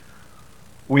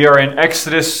We are in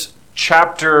Exodus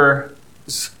chapter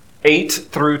 8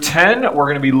 through 10. We're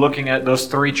going to be looking at those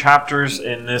three chapters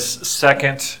in this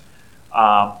second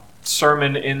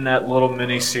sermon in that little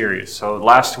mini-series. So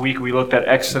last week we looked at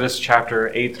Exodus chapter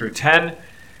 8 through 10,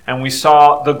 and we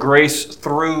saw the grace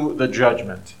through the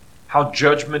judgment. How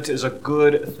judgment is a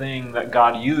good thing that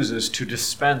God uses to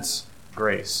dispense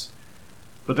grace.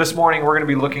 But this morning we're going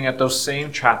to be looking at those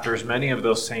same chapters, many of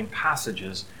those same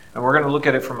passages, and we're going to look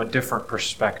at it from a different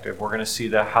perspective. We're going to see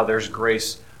how there's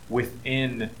grace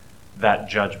within that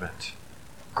judgment.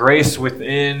 Grace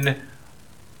within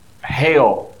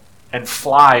hail and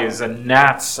flies and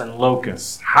gnats and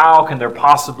locusts. How can there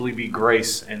possibly be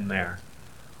grace in there?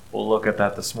 We'll look at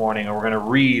that this morning, and we're going to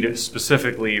read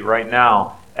specifically right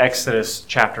now Exodus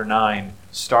chapter 9,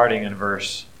 starting in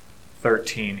verse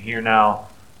 13. Hear now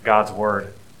God's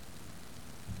word.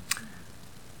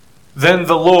 Then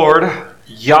the Lord,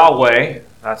 Yahweh,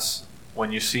 that's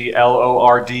when you see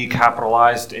Lord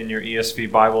capitalized in your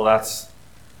ESV Bible, that's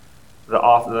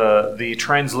the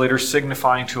translator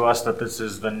signifying to us that this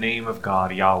is the name of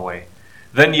God, Yahweh.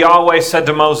 Then Yahweh said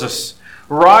to Moses,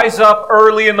 "Rise up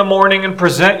early in the morning and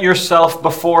present yourself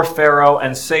before Pharaoh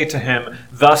and say to him,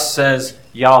 'Thus says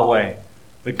Yahweh,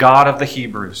 the God of the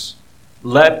Hebrews,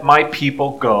 let my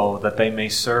people go that they may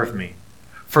serve me.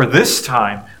 For this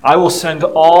time I will send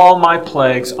all my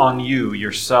plagues on you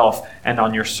yourself and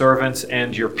on your servants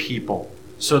and your people,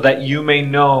 so that you may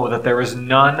know that there is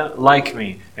none like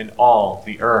me in all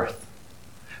the earth.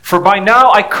 For by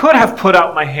now I could have put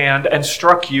out my hand and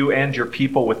struck you and your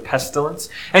people with pestilence,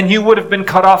 and you would have been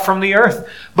cut off from the earth.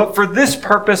 But for this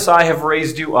purpose I have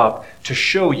raised you up, to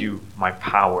show you my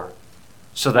power,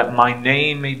 so that my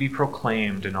name may be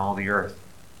proclaimed in all the earth.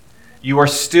 You are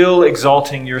still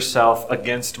exalting yourself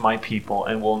against my people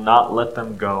and will not let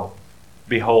them go.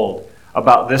 Behold,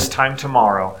 about this time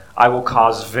tomorrow I will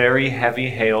cause very heavy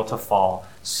hail to fall,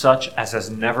 such as has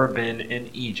never been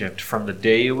in Egypt from the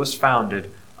day it was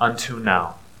founded unto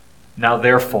now. Now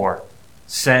therefore,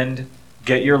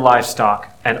 get your livestock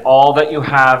and all that you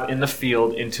have in the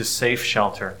field into safe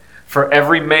shelter. For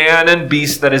every man and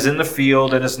beast that is in the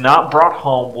field and is not brought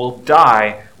home will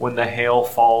die when the hail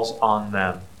falls on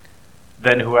them."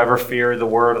 Then whoever feared the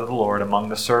word of the Lord among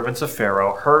the servants of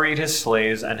Pharaoh hurried his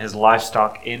slaves and his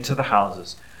livestock into the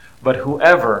houses. But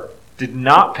whoever did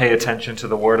not pay attention to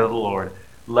the word of the Lord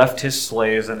left his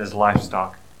slaves and his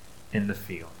livestock in the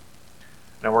field.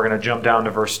 Now we're going to jump down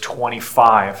to verse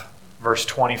 25. Verse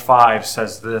 25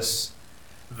 says this: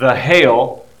 "The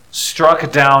hail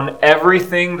struck down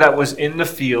everything that was in the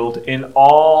field in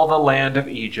all the land of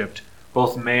Egypt,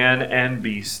 both man and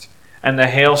beast. And the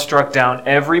hail struck down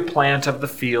every plant of the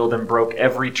field and broke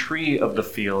every tree of the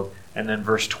field." And then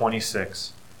verse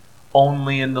 26,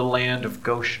 "Only in the land of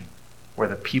Goshen, where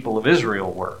the people of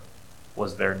Israel were,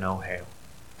 was there no hail."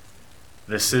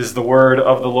 This is the word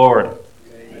of the Lord.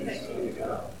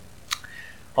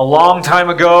 A long time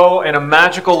ago, in a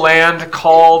magical land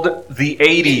called the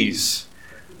 80s,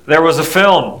 there was a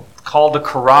film called The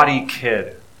Karate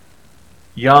Kid.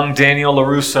 Young Daniel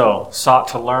LaRusso sought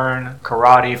to learn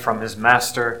karate from his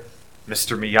master,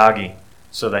 Mr. Miyagi,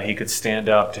 so that he could stand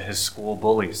up to his school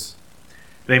bullies.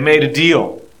 They made a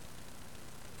deal.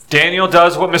 Daniel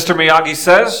does what Mr. Miyagi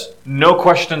says, no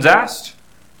questions asked,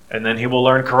 and then he will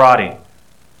learn karate.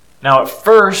 Now at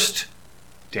first,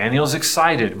 Daniel's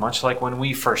excited, much like when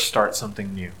we first start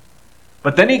something new.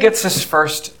 But then he gets his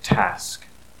first task,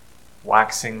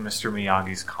 waxing Mr.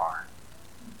 Miyagi's car.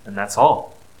 And that's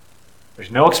all. There's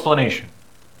no explanation.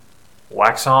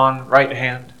 Wax on right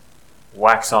hand,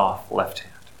 wax off left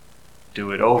hand.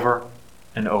 Do it over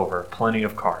and over. Plenty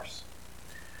of cars.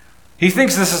 He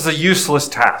thinks this is a useless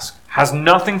task. Has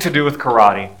nothing to do with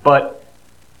karate, but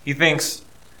he thinks,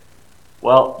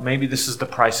 well, maybe this is the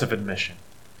price of admission.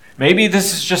 Maybe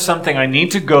this is just something I need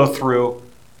to go through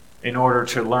in order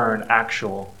to learn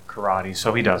actual karate.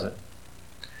 So he does it.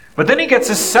 But then he gets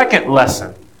his second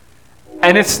lesson,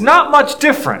 and it's not much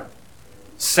different.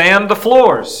 Sand the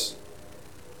floors.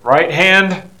 Right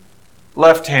hand,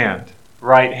 left hand.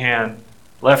 Right hand,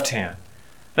 left hand.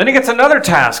 Then he gets another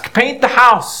task. Paint the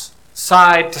house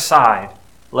side to side.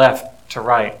 Left to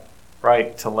right.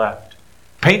 Right to left.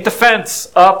 Paint the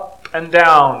fence up and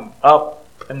down. Up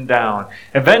and down.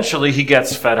 Eventually he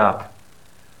gets fed up.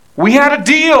 "We had a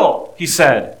deal," he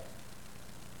said.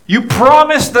 "You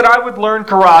promised that I would learn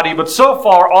karate, but so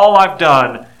far all I've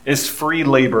done is free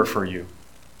labor for you."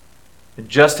 And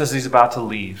just as he's about to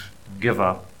leave and give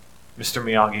up, Mr.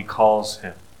 Miyagi calls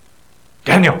him,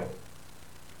 "Daniel!" And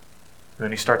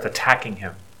then he starts attacking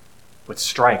him with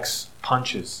strikes,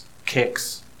 punches,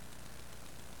 kicks.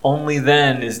 Only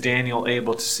then is Daniel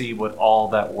able to see what all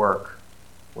that work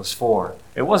was for.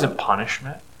 It wasn't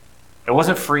punishment. It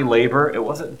wasn't free labor. It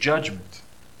wasn't judgment.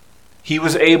 He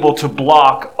was able to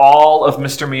block all of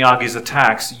Mr. Miyagi's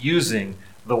attacks using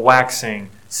the waxing,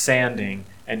 sanding,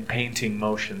 and painting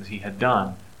motions he had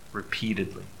done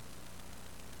repeatedly.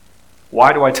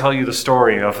 Why do I tell you the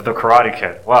story of the Karate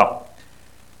Kid? Well,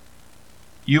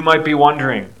 you might be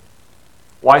wondering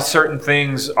why certain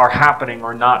things are happening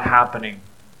or not happening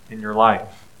in your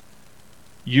life.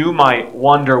 You might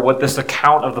wonder what this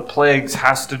account of the plagues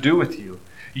has to do with you.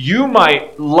 You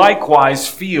might likewise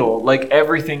feel like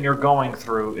everything you're going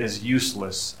through is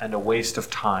useless and a waste of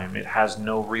time. It has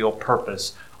no real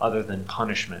purpose other than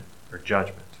punishment or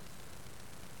judgment.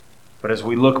 But as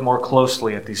we look more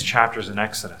closely at these chapters in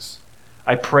Exodus,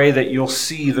 I pray that you'll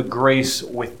see the grace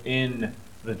within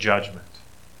the judgment.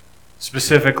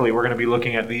 Specifically, we're going to be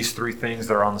looking at these three things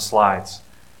that are on the slides.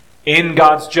 In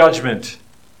God's judgment,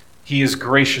 He is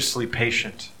graciously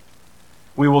patient.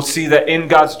 We will see that in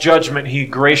God's judgment, He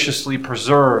graciously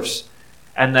preserves,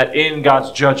 and that in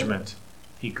God's judgment,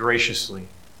 He graciously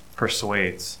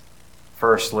persuades.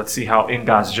 First, let's see how in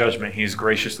God's judgment He is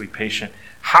graciously patient.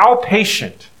 How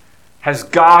patient has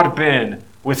God been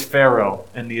with Pharaoh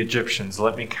and the Egyptians?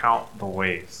 Let me count the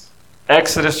ways.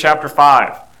 Exodus chapter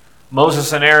 5.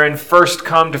 Moses and Aaron first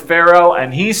come to Pharaoh,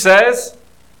 and he says,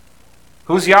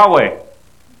 "Who's Yahweh?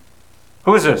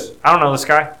 Who is this? I don't know this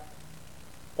guy."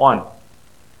 1.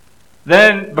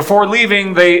 Then, before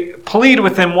leaving, they plead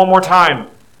with him one more time.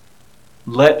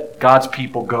 "Let God's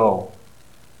people go."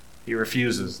 He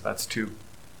refuses. That's 2.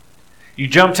 You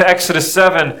jump to Exodus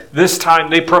 7. This time,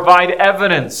 they provide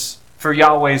evidence for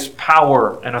Yahweh's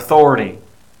power and authority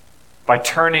by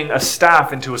turning a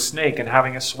staff into a snake and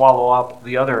having it swallow up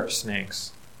the other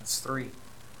snakes. That's 3.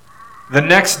 The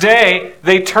next day,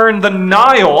 they turn the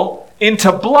Nile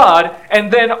into blood,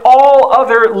 and then all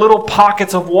other little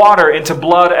pockets of water into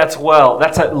blood as well.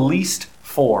 That's at least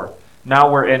 4. Now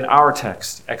we're in our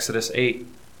text, Exodus 8.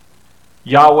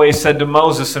 Yahweh said to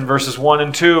Moses in verses 1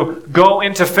 and 2, "Go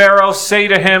into Pharaoh, say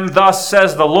to him, 'Thus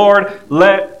says the Lord,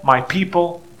 let my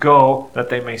people go, that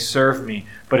they may serve me.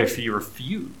 But if you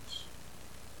refuse,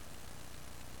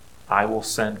 I will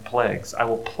send plagues. I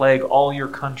will plague all your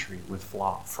country with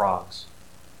frogs.'"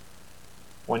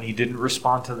 When he didn't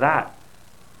respond to that,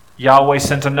 Yahweh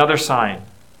sent another sign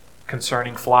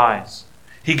concerning flies.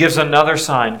 He gives another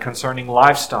sign concerning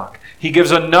livestock. He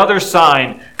gives another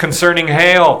sign concerning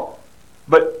hail.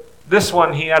 But this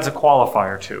one he adds a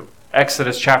qualifier to.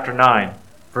 Exodus chapter 9,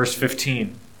 verse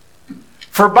 15.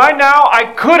 "For by now I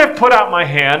could have put out my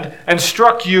hand and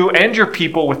struck you and your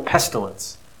people with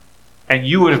pestilence, and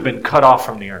you would have been cut off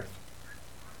from the earth."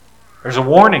 There's a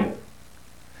warning.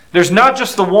 There's not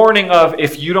just the warning of,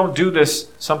 if you don't do this,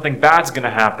 something bad's going to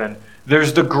happen.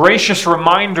 There's the gracious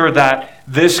reminder that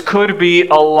this could be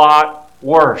a lot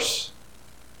worse.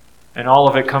 And all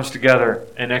of it comes together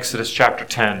in Exodus chapter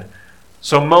 10.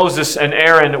 "So Moses and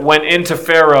Aaron went into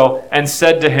Pharaoh and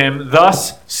said to him,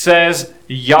 'Thus says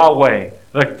Yahweh,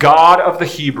 the God of the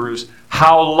Hebrews,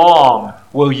 how long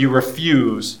will you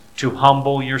refuse to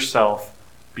humble yourself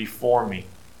before me?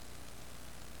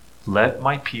 Let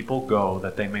my people go,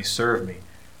 that they may serve me.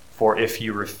 For if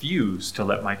you refuse to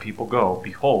let my people go,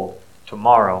 behold,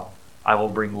 tomorrow I will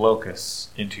bring locusts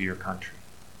into your country.'"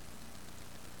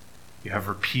 You have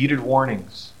repeated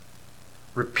warnings,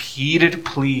 repeated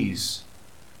pleas.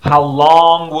 How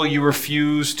long will you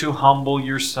refuse to humble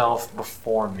yourself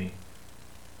before me?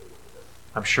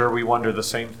 I'm sure we wonder the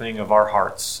same thing of our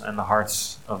hearts and the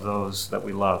hearts of those that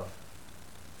we love.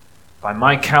 By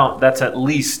my count, that's at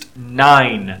least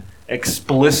 9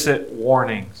 explicit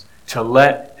warnings to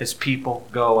let his people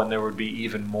go, and there would be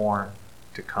even more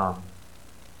to come.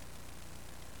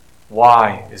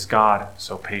 Why is God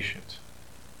so patient?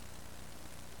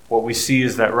 What we see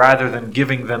is that rather than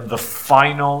giving them the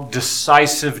final,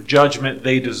 decisive judgment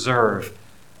they deserve,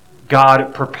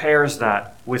 God prepares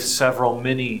that with several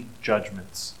mini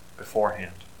judgments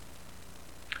beforehand.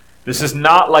 This is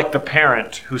not like the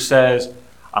parent who says,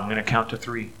 "I'm going to count to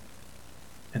 3,"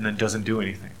 and then doesn't do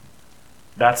anything.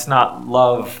 That's not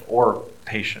love or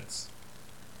patience.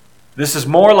 This is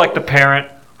more like the parent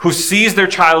who sees their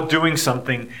child doing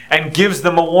something and gives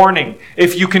them a warning.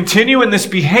 If you continue in this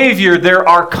behavior, there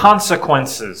are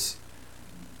consequences.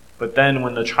 But then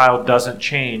when the child doesn't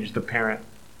change, the parent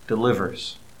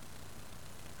delivers.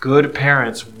 Good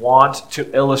parents want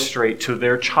to illustrate to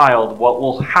their child what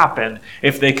will happen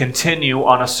if they continue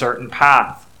on a certain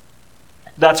path.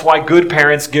 That's why good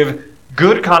parents give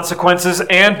good consequences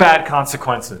and bad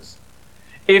consequences.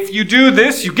 If you do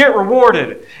this, you get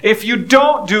rewarded. If you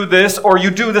don't do this, or you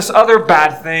do this other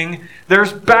bad thing,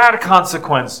 there's bad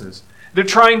consequences. They're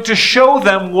trying to show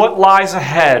them what lies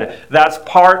ahead. That's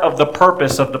part of the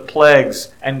purpose of the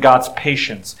plagues and God's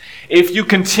patience. If you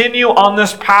continue on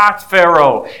this path,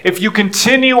 Pharaoh, if you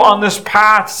continue on this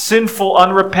path, sinful,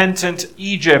 unrepentant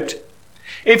Egypt,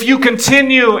 if you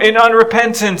continue in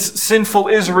unrepentance, sinful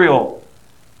Israel,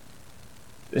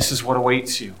 this is what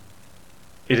awaits you.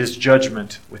 It is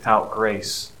judgment without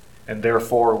grace, and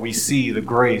therefore we see the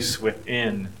grace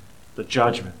within the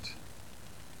judgment.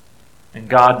 And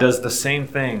God does the same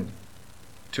thing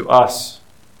to us.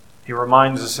 He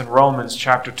reminds us in Romans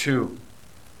chapter 2.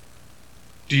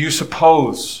 Do you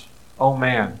suppose, oh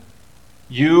man,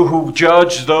 you who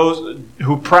judge those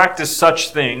who practice such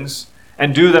things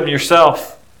and do them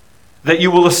yourself, that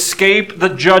you will escape the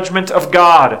judgment of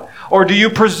God? Or do you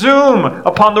presume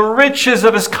upon the riches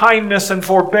of His kindness and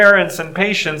forbearance and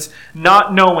patience,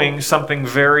 not knowing something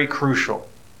very crucial?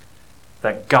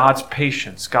 That God's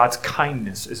patience, God's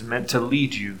kindness is meant to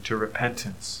lead you to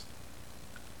repentance.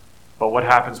 But what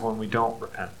happens when we don't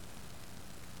repent?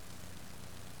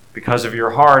 Because of your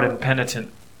hard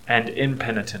and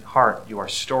impenitent heart, you are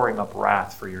storing up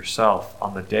wrath for yourself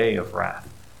on the day of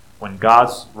wrath, when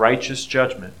God's righteous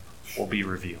judgment will be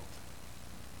revealed.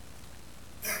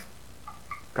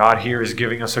 God here is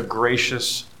giving us a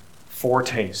gracious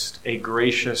foretaste, a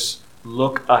gracious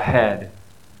look ahead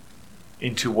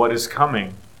into what is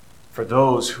coming for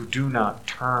those who do not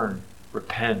turn,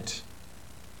 repent,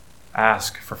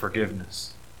 ask for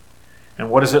forgiveness. And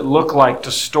what does it look like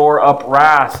to store up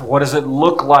wrath? What does it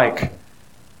look like?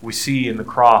 We see in the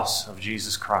cross of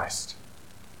Jesus Christ.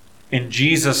 In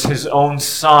Jesus, His own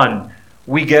Son,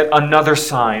 we get another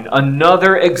sign,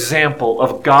 another example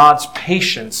of God's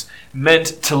patience meant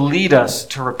to lead us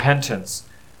to repentance.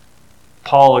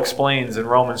 Paul explains in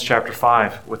Romans chapter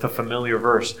 5 with a familiar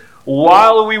verse,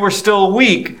 while we were still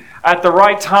weak, at the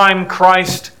right time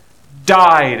Christ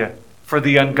died for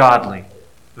the ungodly.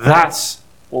 That's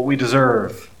what we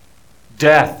deserve.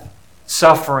 Death,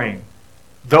 suffering.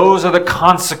 Those are the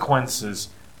consequences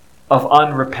of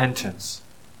unrepentance.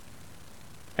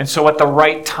 And so at the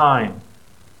right time,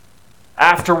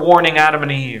 after warning Adam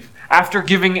and Eve, after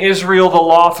giving Israel the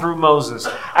law through Moses,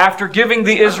 after giving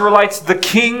the Israelites the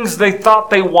kings they thought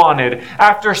they wanted,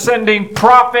 after sending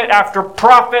prophet after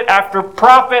prophet after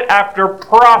prophet after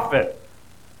prophet,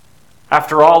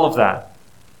 after all of that,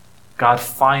 God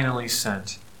finally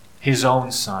sent His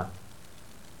own Son,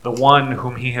 the one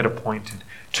whom He had appointed,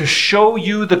 to show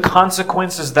you the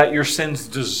consequences that your sins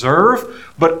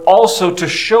deserve, but also to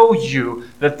show you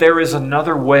that there is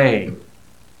another way.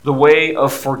 The way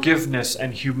of forgiveness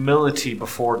and humility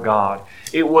before God.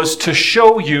 It was to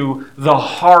show you the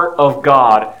heart of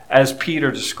God, as Peter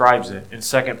describes it in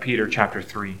 2 Peter chapter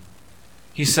 3.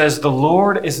 He says, the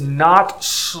Lord is not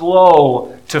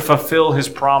slow to fulfill His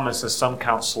promise, as some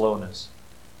count slowness,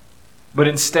 but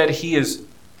instead He is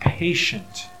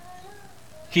patient.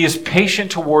 He is patient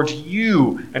towards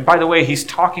you. And by the way, He's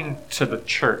talking to the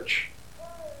church.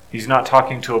 He's not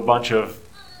talking to a bunch of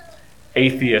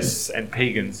atheists and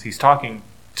pagans. He's talking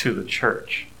to the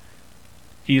church.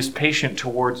 He is patient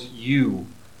towards you,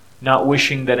 not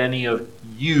wishing that any of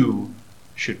you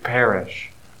should perish,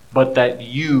 but that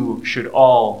you should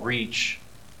all reach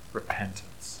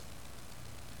repentance.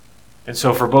 And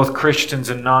so for both Christians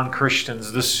and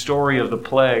non-Christians, this story of the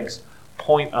plagues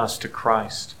point us to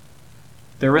Christ.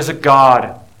 There is a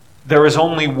God. There is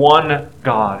only one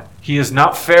God. He is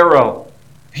not Pharaoh.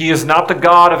 He is not the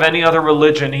God of any other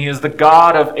religion. He is the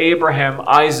God of Abraham,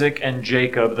 Isaac, and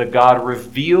Jacob, the God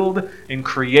revealed in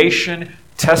creation,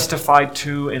 testified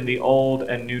to in the Old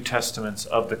and New Testaments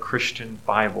of the Christian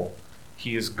Bible.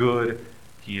 He is good,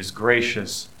 He is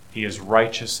gracious, He is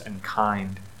righteous and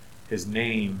kind. His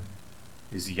name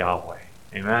is Yahweh.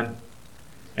 Amen?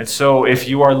 And so if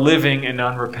you are living in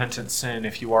unrepentant sin,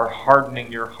 if you are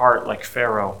hardening your heart like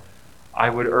Pharaoh, I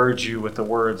would urge you with the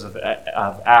words of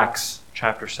Acts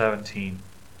chapter 17.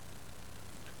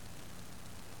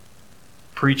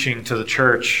 Preaching to the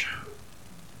church,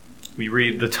 we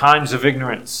read, the times of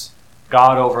ignorance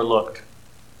God overlooked.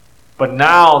 But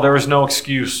now there is no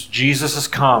excuse. Jesus has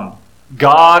come.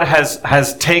 God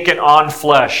has taken on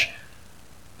flesh.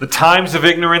 The times of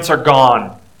ignorance are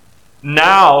gone.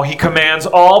 Now He commands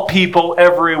all people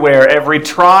everywhere, every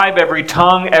tribe, every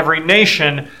tongue, every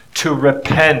nation to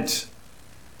repent,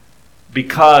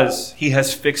 because He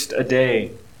has fixed a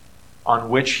day on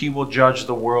which He will judge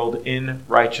the world in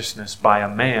righteousness by a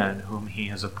man whom He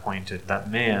has appointed. That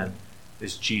man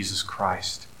is Jesus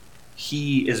Christ.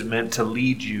 He is meant to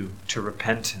lead you to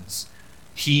repentance.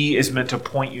 He is meant to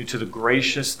point you to the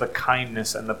gracious, the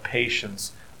kindness, and the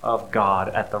patience of God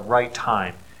at the right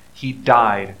time. He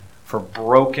died for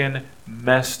broken,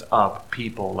 messed up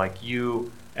people like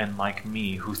you and like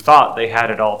me who thought they had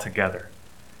it all together.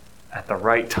 At the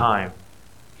right time,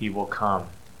 He will come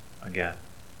again.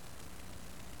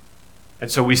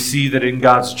 And so we see that in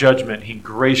God's judgment, He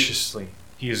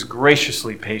is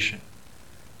graciously patient.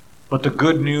 But the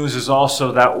good news is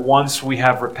also that once we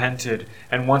have repented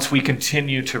and once we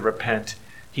continue to repent,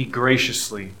 He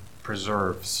graciously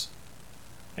preserves.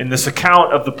 In this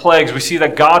account of the plagues, we see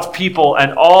that God's people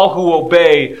and all who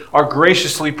obey are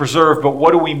graciously preserved. But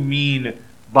what do we mean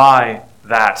by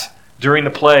that? During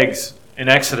the plagues in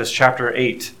Exodus chapter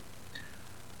 8,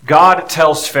 God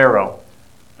tells Pharaoh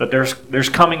that there's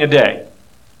coming a day,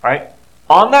 right?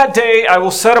 On that day, I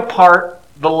will set apart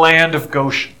the land of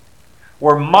Goshen,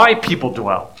 where my people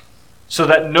dwell, so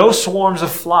that no swarms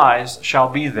of flies shall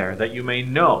be there, that you may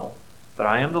know that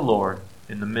I am the Lord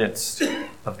in the midst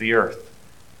of the earth.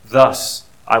 Thus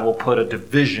I will put a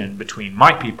division between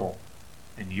my people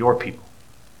and your people.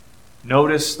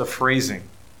 Notice the phrasing.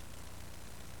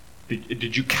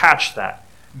 Did you catch that?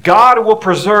 God will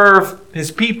preserve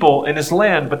His people in His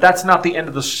land, but that's not the end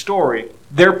of the story.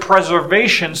 Their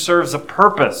preservation serves a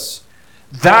purpose.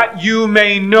 That you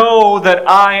may know that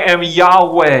I am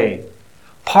Yahweh.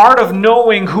 Part of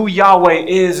knowing who Yahweh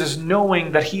is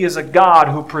knowing that He is a God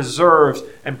who preserves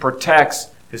and protects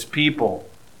His people.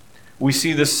 We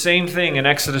see the same thing in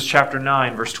Exodus chapter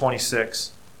 9, verse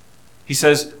 26. He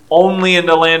says, only in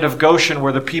the land of Goshen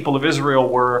where the people of Israel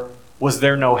were, was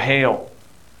there no hail.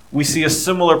 We see a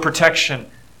similar protection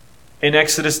in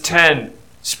Exodus 10.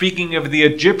 Speaking of the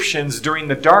Egyptians during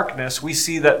the darkness, we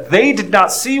see that they did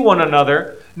not see one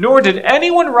another, nor did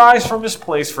anyone rise from his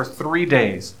place for 3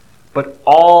 days. But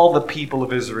all the people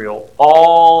of Israel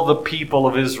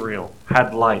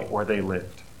had light where they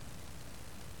lived.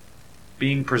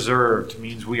 Being preserved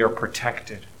means we are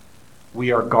protected.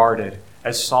 We are guarded.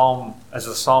 As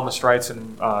the psalmist writes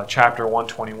in chapter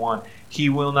 121, He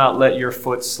will not let your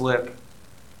foot slip.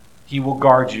 He will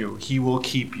guard you. He will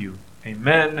keep you.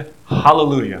 Amen.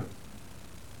 Hallelujah.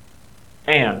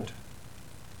 And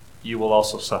you will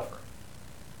also suffer.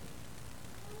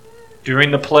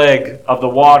 During the plague of the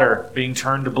water being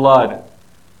turned to blood,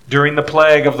 during the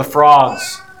plague of the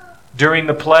frogs, during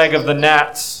the plague of the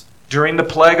gnats, during the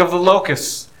plague of the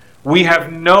locusts, we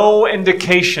have no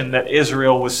indication that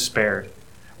Israel was spared.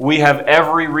 We have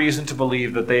every reason to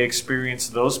believe that they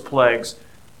experienced those plagues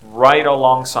right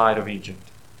alongside of Egypt.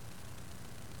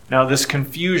 Now, this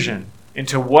confusion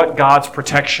into what God's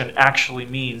protection actually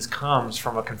means comes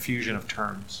from a confusion of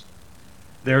terms.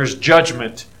 There's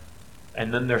judgment,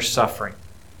 and then there's suffering.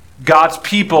 God's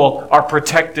people are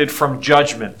protected from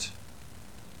judgment.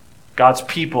 God's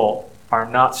people are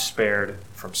not spared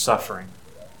from suffering.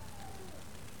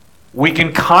 We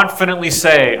can confidently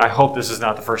say, I hope this is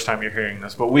not the first time you're hearing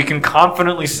this, but we can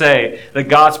confidently say that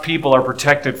God's people are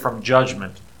protected from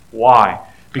judgment. Why?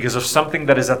 Because of something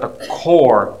that is at the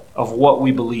core of what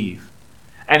we believe.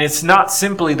 And it's not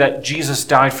simply that Jesus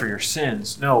died for your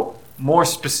sins. No, more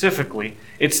specifically,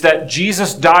 it's that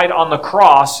Jesus died on the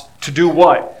cross to do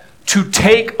what? To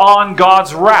take on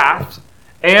God's wrath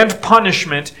and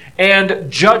punishment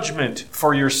and judgment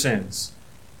for your sins.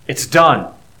 It's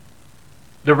done.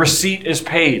 The receipt is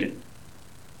paid.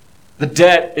 The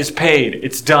debt is paid.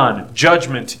 It's done.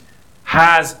 Judgment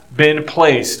has been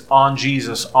placed on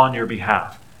Jesus on your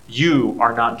behalf. You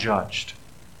are not judged.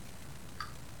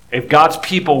 If God's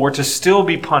people were to still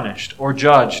be punished or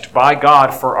judged by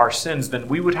God for our sins, then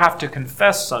we would have to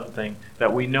confess something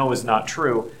that we know is not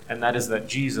true, and that is that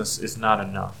Jesus is not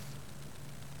enough.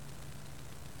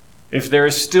 If there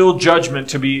is still judgment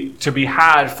to be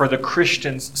had for the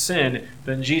Christian's sin,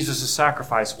 then Jesus'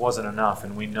 sacrifice wasn't enough,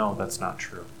 and we know that's not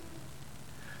true.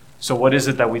 So what is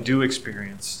it that we do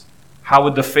experience? How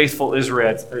would the faithful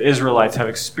Israelites have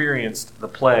experienced the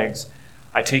plagues?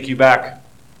 I take you back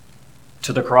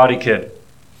to the Karate Kid.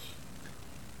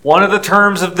 One of the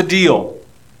terms of the deal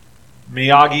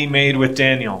Miyagi made with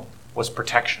Daniel was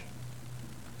protection.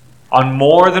 On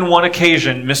more than one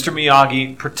occasion, Mr.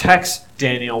 Miyagi protects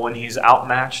Daniel when he's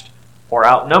outmatched or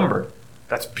outnumbered.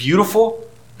 That's beautiful,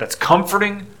 that's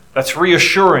comforting, that's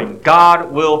reassuring.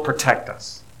 God will protect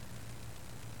us.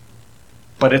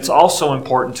 But it's also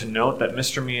important to note that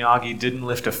Mr. Miyagi didn't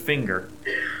lift a finger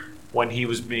when he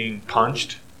was being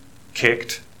punched,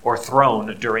 kicked, or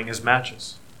thrown during his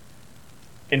matches.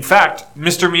 In fact,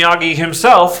 Mr. Miyagi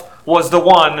himself was the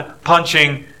one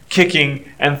punching,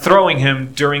 kicking, and throwing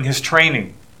him during his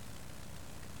training.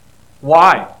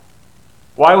 Why?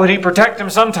 Why would he protect him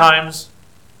sometimes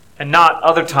and not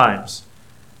other times.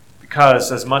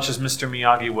 Because as much as Mr.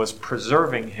 Miyagi was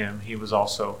preserving him, he was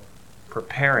also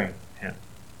preparing him.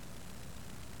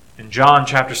 In John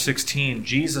chapter 16,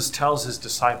 Jesus tells his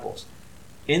disciples,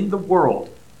 "In the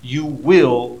world you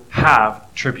will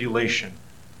have tribulation,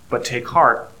 but take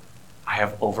heart, I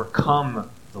have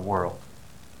overcome the world."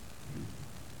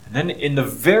 And then in the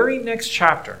very next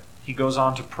chapter, he goes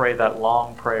on to pray that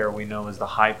long prayer we know as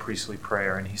the high priestly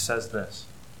prayer, and he says this,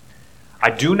 "I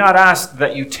do not ask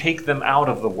that you take them out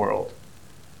of the world."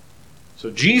 So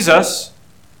Jesus,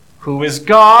 who is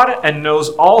God and knows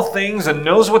all things and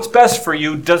knows what's best for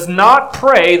you, does not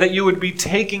pray that you would be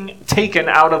taken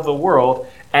out of the world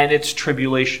and its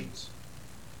tribulations,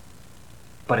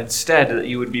 but instead that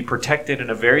you would be protected in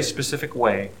a very specific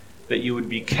way, that you would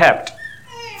be kept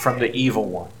from the evil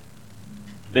one,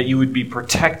 that you would be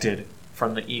protected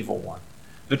from the evil one.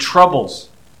 The troubles,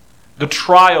 the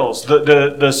trials,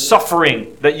 the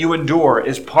suffering that you endure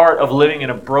is part of living in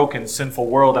a broken, sinful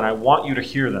world, and I want you to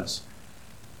hear this.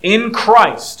 In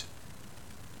Christ,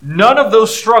 none of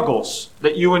those struggles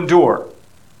that you endure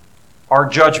are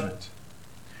judgment.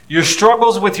 Your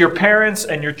struggles with your parents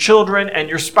and your children and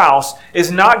your spouse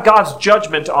is not God's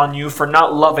judgment on you for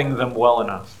not loving them well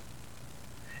enough.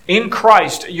 In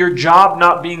Christ, your job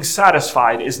not being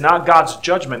satisfied is not God's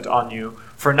judgment on you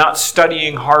for not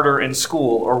studying harder in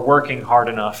school or working hard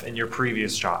enough in your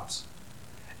previous jobs.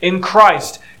 In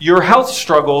Christ, your health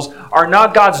struggles are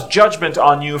not God's judgment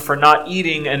on you for not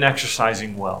eating and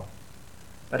exercising well.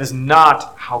 That is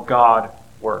not how God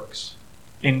works.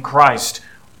 In Christ,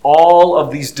 all of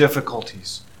these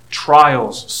difficulties,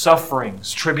 trials,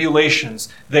 sufferings, tribulations,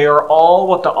 they are all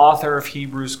what the author of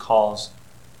Hebrews calls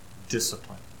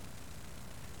discipline.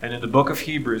 And in the book of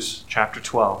Hebrews, chapter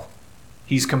 12,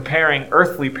 he's comparing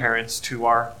earthly parents to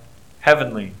our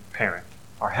heavenly parent,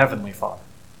 our heavenly Father.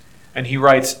 And he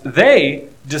writes, "They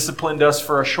disciplined us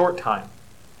for a short time,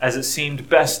 as it seemed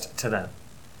best to them.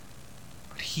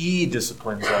 But he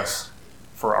disciplines us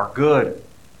for our good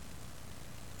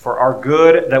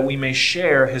that we may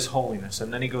share his holiness."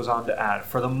 And then he goes on to add,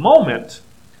 "For the moment,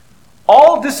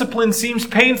 all discipline seems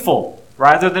painful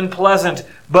rather than pleasant,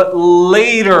 but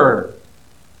later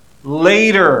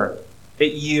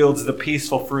it yields the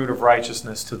peaceful fruit of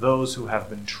righteousness to those who have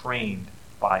been trained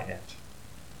by it."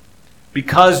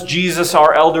 Because Jesus,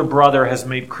 our elder brother, has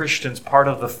made Christians part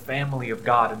of the family of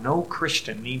God, no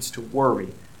Christian needs to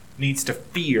worry, needs to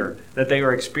fear that they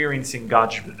are experiencing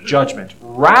God's judgment.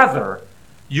 Rather,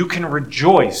 you can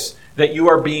rejoice that you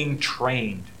are being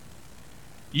trained.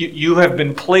 You have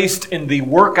been placed in the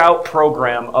workout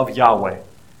program of Yahweh,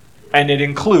 and it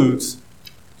includes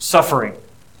suffering.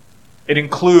 It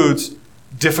includes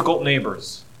difficult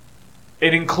neighbors.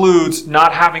 It includes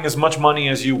not having as much money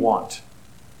as you want.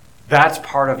 That's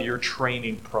part of your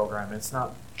training program. It's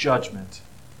not judgment.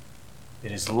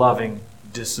 It is loving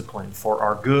discipline for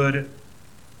our good,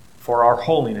 for our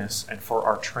holiness, and for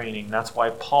our training. That's why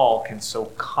Paul can so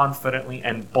confidently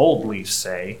and boldly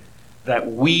say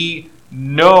that we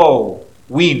know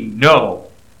in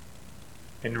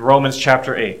Romans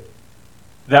chapter 8,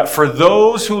 that for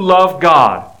those who love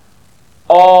God,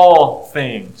 all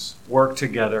things work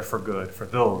together for good, for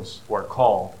those who are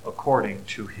called according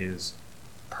to his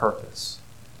purpose.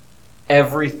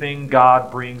 Everything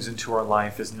God brings into our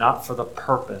life is not for the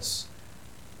purpose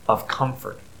of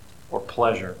comfort or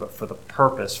pleasure, but for the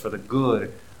purpose, for the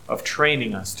good of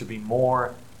training us to be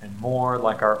more and more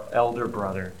like our elder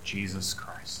brother, Jesus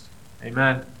Christ.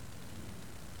 Amen.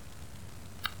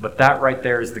 But that right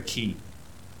there is the key.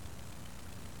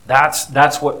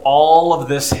 That's what all of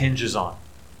this hinges on.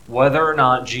 Whether or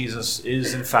not Jesus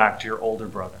is in fact your older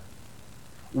brother.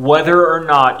 Whether or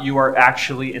not you are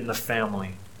actually in the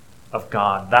family of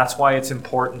God. That's why it's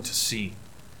important to see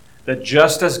that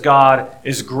just as God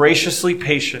is graciously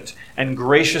patient and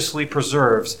graciously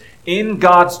preserves, in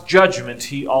God's judgment,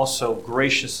 he also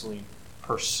graciously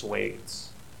persuades.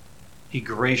 He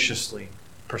graciously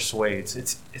persuades.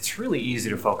 It's really easy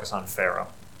to focus on Pharaoh.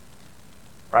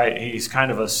 Right? He's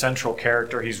kind of a central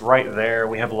character. He's right there.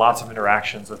 We have lots of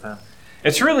interactions with him.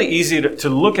 It's really easy to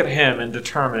look at him and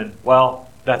determine, well,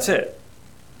 that's it.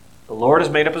 The Lord has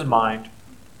made up his mind.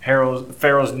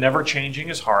 Pharaoh's never changing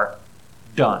his heart.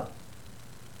 Done.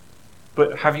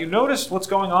 But have you noticed what's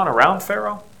going on around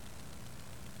Pharaoh?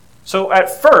 So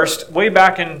at first, way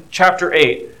back in chapter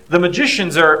 8, the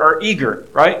magicians are eager,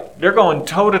 right? They're going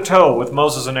toe-to-toe with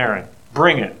Moses and Aaron.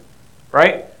 Bring it,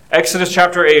 right? Exodus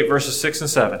chapter 8, verses 6 and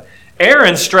 7.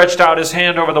 Aaron stretched out his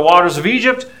hand over the waters of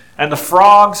Egypt, and the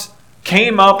frogs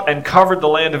came up and covered the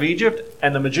land of Egypt.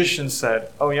 And the magicians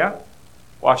said, "Oh yeah?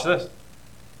 Watch this.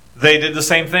 They did the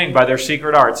same thing by their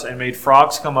secret arts and made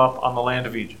frogs come up on the land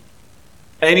of Egypt.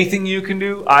 Anything you can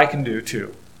do, I can do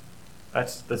too.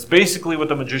 That's basically what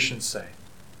the magicians say.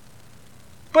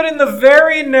 But in the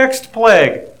very next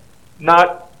plague,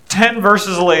 not 10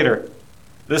 verses later,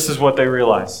 this is what they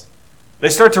realize. They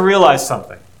start to realize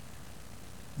something.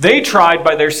 They tried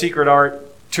by their secret art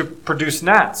to produce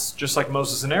gnats, just like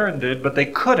Moses and Aaron did, but they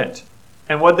couldn't.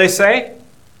 And what'd they say?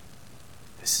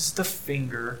 This is the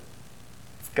finger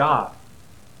of God.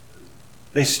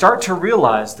 They start to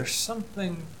realize there's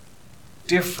something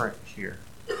different here.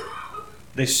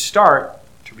 They start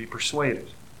to be persuaded.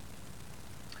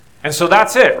 And so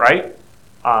that's it, right?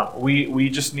 We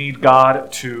just need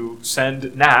God to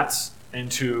send gnats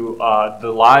into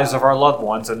the lives of our loved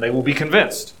ones, and they will be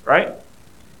convinced, right?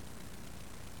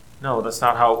 No, that's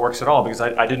not how it works at all, because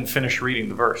I didn't finish reading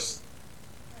the verse.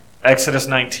 Exodus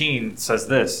 19 says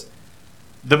this.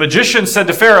 The magician said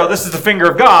to Pharaoh, this is the finger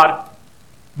of God,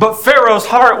 but Pharaoh's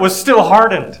heart was still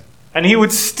hardened, and he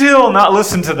would still not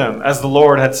listen to them, as the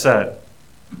Lord had said.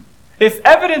 If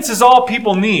evidence is all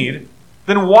people need,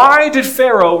 then why did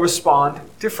Pharaoh respond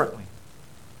differently?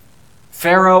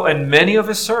 Pharaoh and many of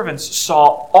his servants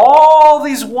saw all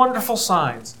these wonderful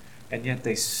signs, and yet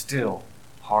they still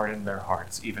hardened their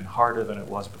hearts, even harder than it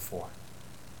was before.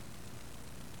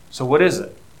 So what is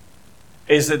it?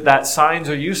 Is it that signs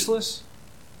are useless?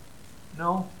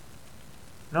 No.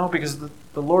 No, because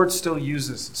the Lord still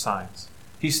uses signs.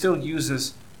 He still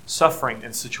uses suffering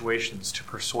in situations to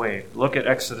persuade. Look at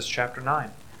Exodus chapter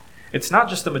 9. It's not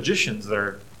just the magicians that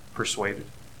are persuaded.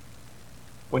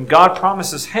 When God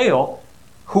promises hail,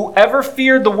 whoever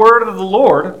feared the word of the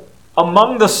Lord,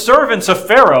 among the servants of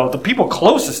Pharaoh, the people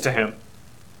closest to him,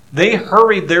 they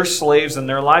hurried their slaves and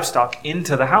their livestock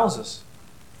into the houses.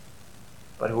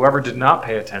 But whoever did not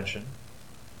pay attention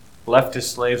left his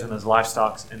slaves and his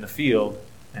livestock in the field,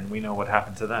 and we know what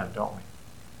happened to them, don't we?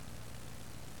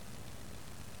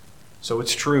 So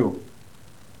it's true.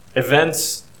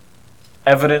 Events,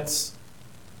 evidence,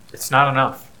 it's not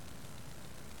enough.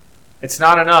 It's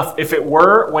not enough. If it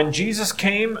were, when Jesus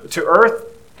came to earth,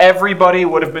 everybody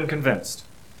would have been convinced.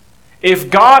 If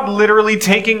God literally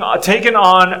taken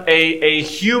on a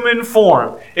human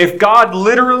form, if God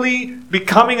literally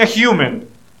becoming a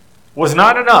human was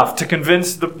not enough to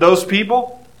convince those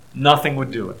people, nothing would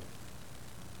do it.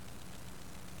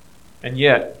 And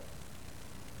yet,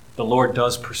 the Lord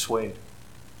does persuade.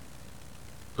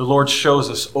 The Lord shows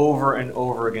us over and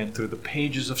over again through the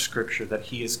pages of Scripture that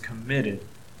He is committed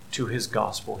to His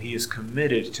gospel. He is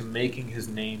committed to making His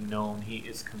name known. He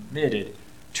is committed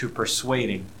to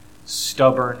persuading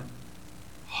stubborn,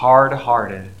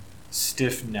 hard-hearted,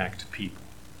 stiff-necked people.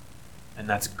 And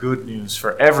that's good news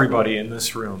for everybody in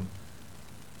this room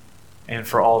and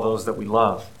for all those that we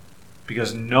love.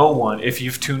 Because no one, if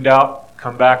you've tuned out,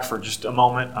 come back for just a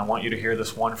moment. I want you to hear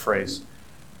this one phrase.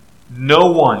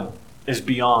 No one is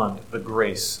beyond the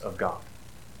grace of God.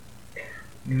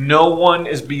 No one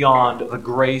is beyond the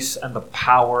grace and the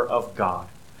power of God.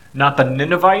 Not the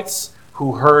Ninevites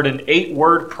who heard an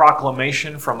 8-word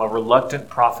proclamation from a reluctant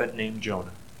prophet named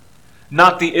Jonah.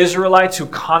 Not the Israelites who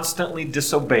constantly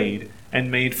disobeyed and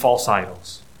made false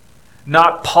idols.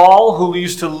 Not Paul, who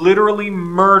used to literally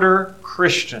murder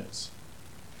Christians.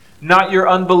 Not your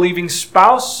unbelieving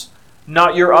spouse.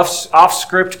 Not your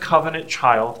off-script covenant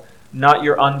child. Not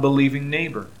your unbelieving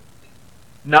neighbor.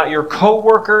 Not your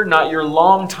co-worker. Not your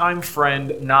longtime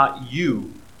friend. Not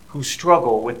you, who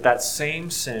struggle with that same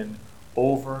sin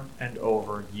over and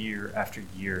over, year after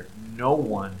year. No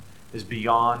one is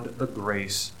beyond the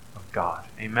grace of God.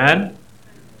 Amen?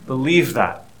 Believe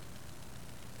that.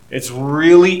 It's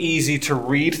really easy to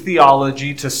read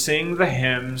theology, to sing the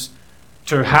hymns,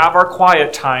 to have our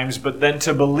quiet times, but then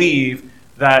to believe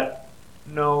that,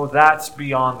 no, that's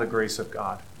beyond the grace of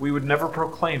God. We would never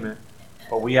proclaim it,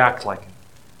 but we act like it.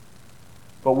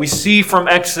 But we see from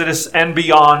Exodus and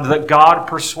beyond that God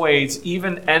persuades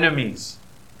even enemies,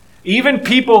 even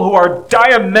people who are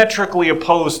diametrically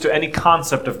opposed to any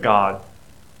concept of God.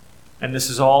 And this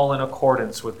is all in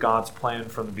accordance with God's plan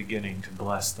from the beginning to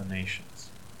bless the nations.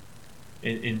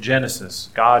 In Genesis,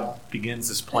 God begins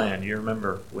this plan, you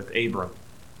remember, with Abram.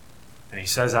 And He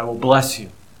says, I will bless you.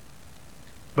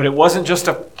 But it wasn't just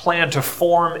a plan to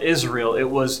form Israel. It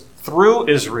was through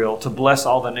Israel to bless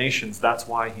all the nations. That's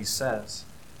why He says,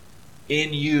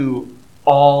 in you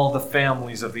all the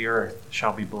families of the earth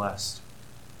shall be blessed.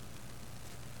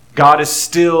 God is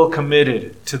still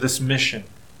committed to this mission.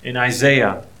 In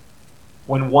Isaiah,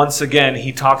 when once again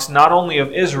He talks not only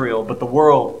of Israel, but the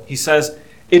world, He says,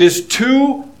 it is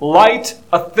too light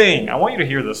a thing. I want you to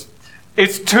hear this.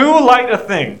 It's too light a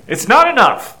thing. It's not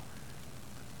enough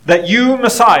that you,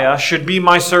 Messiah, should be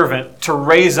my servant to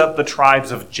raise up the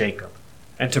tribes of Jacob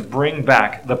and to bring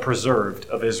back the preserved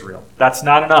of Israel. That's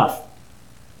not enough.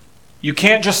 You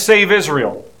can't just save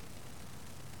Israel.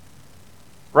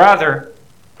 Rather,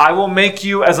 I will make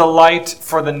you as a light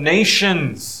for the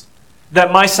nations,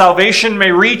 that my salvation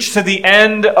may reach to the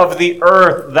end of the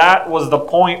earth. That was the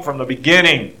point from the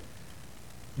beginning.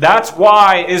 That's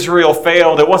why Israel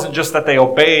failed. It wasn't just that they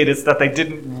obeyed, it's that they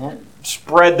didn't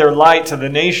spread their light to the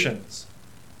nations.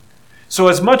 So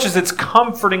as much as it's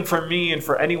comforting for me and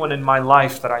for anyone in my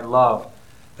life that I love,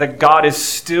 that God is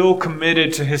still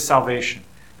committed to his salvation,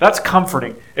 that's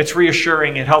comforting. It's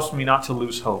reassuring. It helps me not to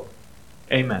lose hope.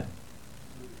 Amen.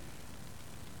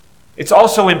 It's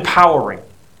also empowering.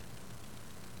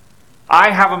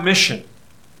 I have a mission.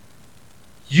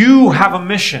 You have a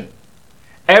mission.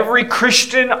 Every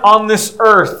Christian on this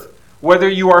earth, whether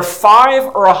you are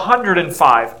 5 or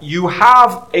 105, you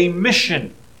have a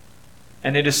mission.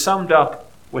 And it is summed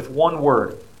up with one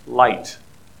word: light.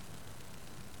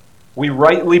 We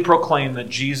rightly proclaim that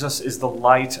Jesus is the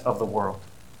light of the world,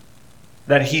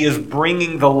 that he is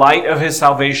bringing the light of his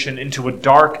salvation into a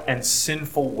dark and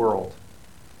sinful world.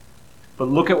 But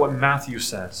look at what Matthew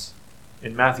says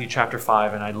in Matthew chapter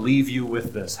 5, and I leave you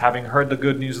with this. Having heard the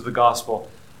good news of the gospel,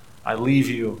 I leave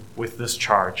you with this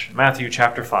charge. Matthew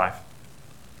chapter 5.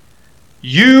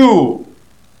 You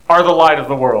are the light of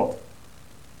the world.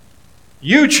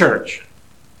 You, church.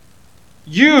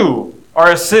 You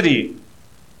are a city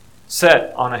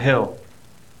set on a hill.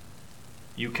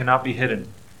 You cannot be hidden.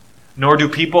 Nor do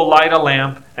people light a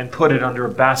lamp and put it under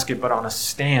a basket, but on a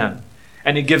stand.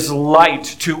 And it gives light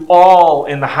to all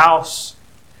in the house.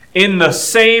 In the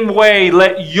same way,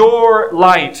 let your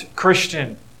light,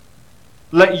 Christian,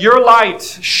 let your light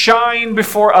shine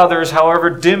before others, however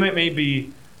dim it may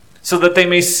be, so that they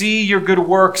may see your good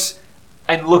works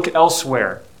and look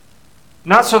elsewhere.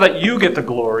 Not so that you get the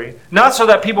glory, not so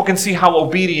that people can see how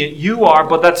obedient you are,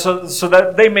 but that so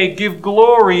that they may give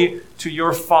glory to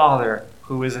your Father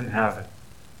who is in heaven.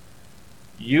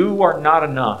 You are not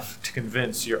enough to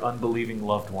convince your unbelieving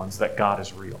loved ones that God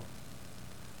is real.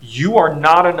 You are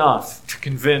not enough to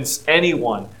convince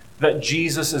anyone that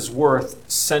Jesus is worth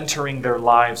centering their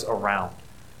lives around.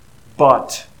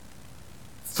 But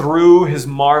through his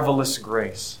marvelous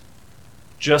grace,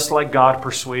 just like God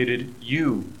persuaded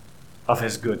you of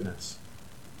his goodness,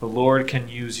 the Lord can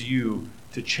use you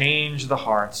to change the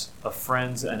hearts of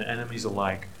friends and enemies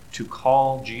alike, to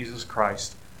call Jesus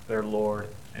Christ their Lord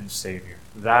and Savior.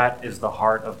 That is the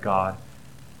heart of God.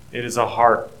 It is a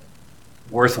heart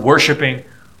worth worshiping,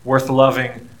 worth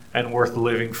loving, and worth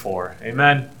living for.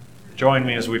 Amen. Join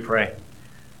me as we pray.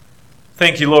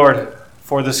 Thank you, Lord,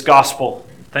 for this gospel.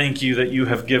 Thank you that you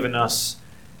have given us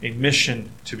a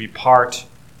mission to be part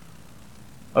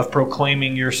of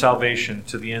proclaiming your salvation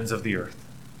to the ends of the earth.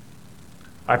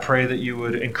 I pray that you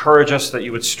would encourage us, that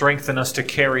you would strengthen us to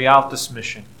carry out this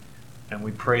mission. And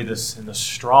we pray this in the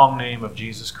strong name of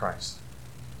Jesus Christ.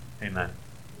 Amen.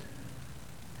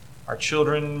 Our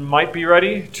children might be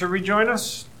ready to rejoin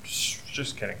us.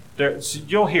 Just kidding.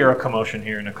 You'll hear a commotion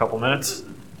here in a couple minutes.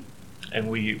 And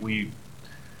we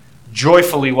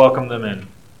joyfully welcome them in.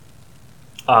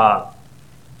 I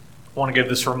want to give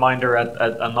this reminder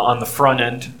on the front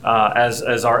end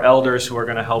as our elders who are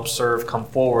going to help serve come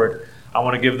forward. I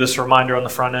want to give this reminder on the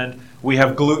front end. We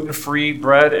have gluten-free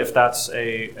bread if that's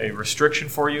a restriction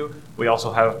for you. We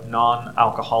also have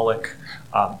non-alcoholic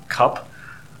cup.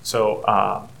 So,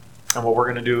 and what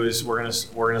we're going to do is we're going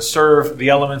to serve the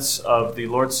elements of the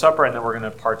Lord's Supper, and then we're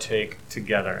going to partake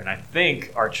together. And I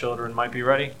think our children might be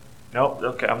ready. Nope.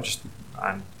 Okay. I'm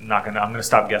going to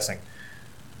stop guessing.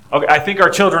 Okay. I think our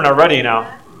children are ready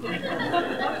now.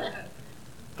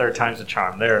 Third time's a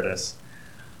charm. There it is.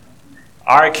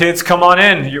 All right, kids, come on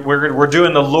in. We're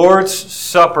doing the Lord's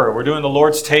Supper. We're doing the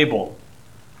Lord's table.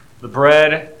 The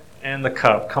bread and the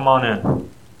cup. Come on in.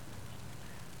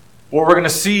 What we're going to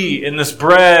see in this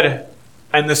bread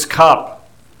and this cup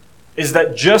is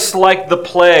that just like the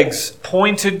plagues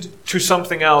pointed to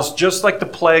something else, just like the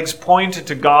plagues pointed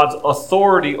to God's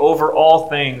authority over all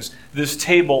things, this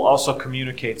table also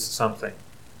communicates something.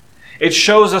 It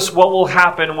shows us what will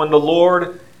happen when the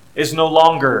Lord is no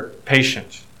longer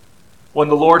patient, when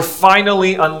the Lord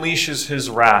finally unleashes his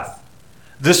wrath.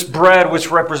 This bread,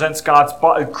 which represents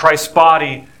Christ's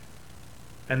body,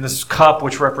 and this cup,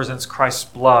 which represents Christ's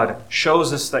blood,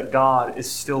 shows us that God is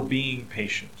still being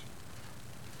patient.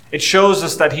 It shows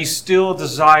us that he still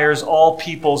desires all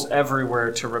peoples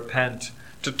everywhere to repent,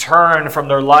 to turn from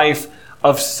their life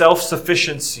of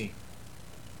self-sufficiency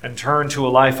and turn to a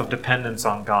life of dependence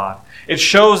on God. It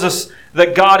shows us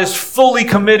that God is fully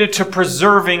committed to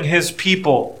preserving his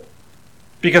people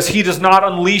because he does not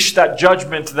unleash that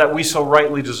judgment that we so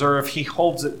rightly deserve. He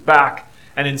holds it back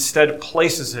and instead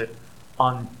places it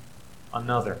on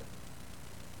another.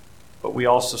 But we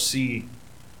also see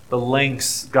the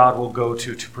lengths God will go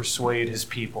to persuade his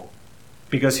people,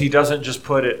 because he doesn't just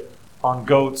put it on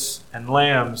goats and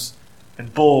lambs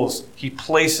and bulls. He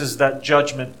places that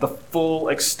judgment, the full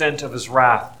extent of his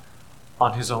wrath,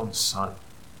 on his own Son.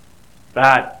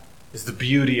 That is the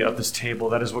beauty of this table.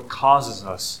 That is what causes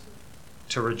us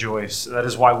to rejoice. That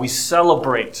is why we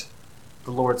celebrate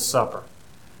the Lord's Supper.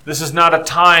 This is not a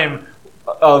time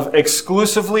of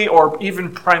exclusively or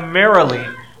even primarily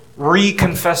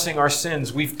reconfessing our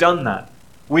sins. We've done that.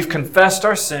 We've confessed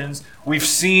our sins. We've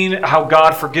seen how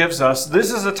God forgives us.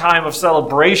 This is a time of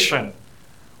celebration.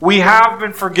 We have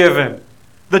been forgiven.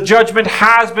 The judgment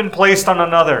has been placed on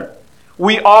another.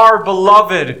 We are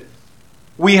beloved.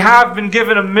 We have been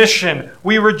given a mission.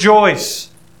 We rejoice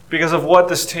because of what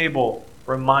this table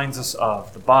reminds us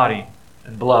of, the body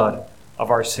and blood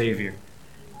of our Savior.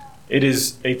 It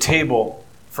is a table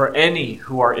for any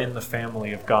who are in the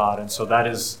family of God. And so that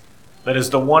is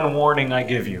the one warning I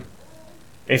give you.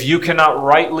 If you cannot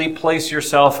rightly place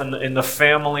yourself in the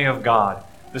family of God,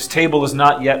 this table is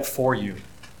not yet for you.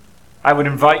 I would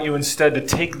invite you instead to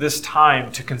take this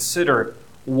time to consider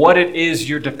what it is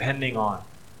you're depending on.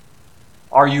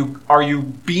 Are you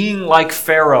being like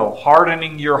Pharaoh,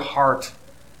 hardening your heart,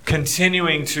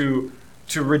 continuing to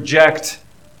reject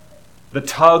the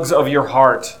tugs of your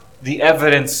heart, the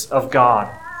evidence of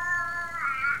God?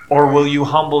 Or will you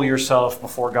humble yourself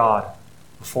before God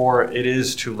before it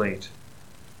is too late?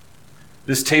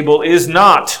 This table is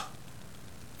not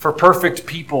for perfect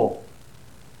people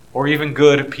or even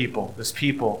good people. This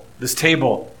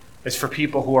table is for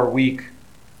people who are weak,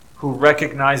 who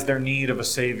recognize their need of a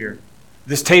Savior.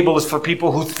 This table is for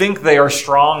people who think they are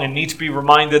strong and need to be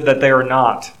reminded that they are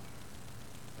not.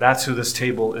 That's who this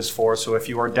table is for. So if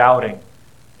you are doubting,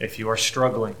 if you are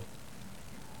struggling,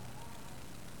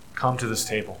 come to this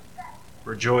table,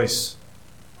 rejoice,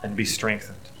 and be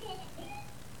strengthened.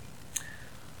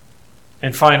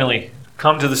 And finally,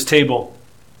 come to this table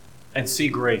and see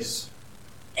grace.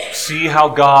 See how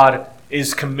God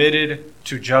is committed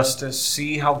to justice.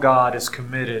 See how God is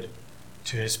committed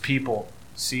to his people.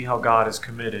 See how God is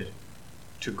committed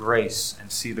to grace.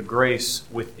 And see the grace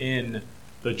within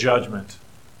the judgment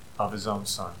of his own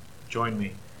Son. Join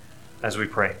me as we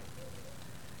pray.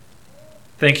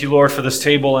 Thank you, Lord, for this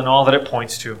table and all that it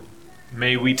points to.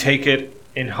 May we take it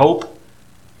in hope,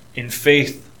 in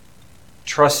faith,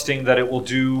 trusting that it will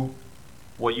do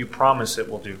what you promise it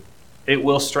will do. It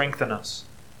will strengthen us.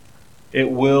 It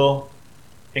will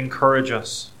encourage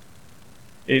us.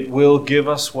 It will give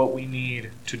us what we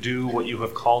need to do what you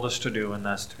have called us to do, and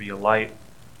that's to be a light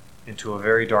into a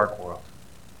very dark world.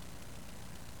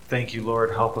 Thank you,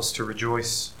 Lord. Help us to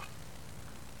rejoice.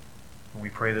 And we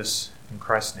pray this in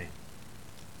Christ's name.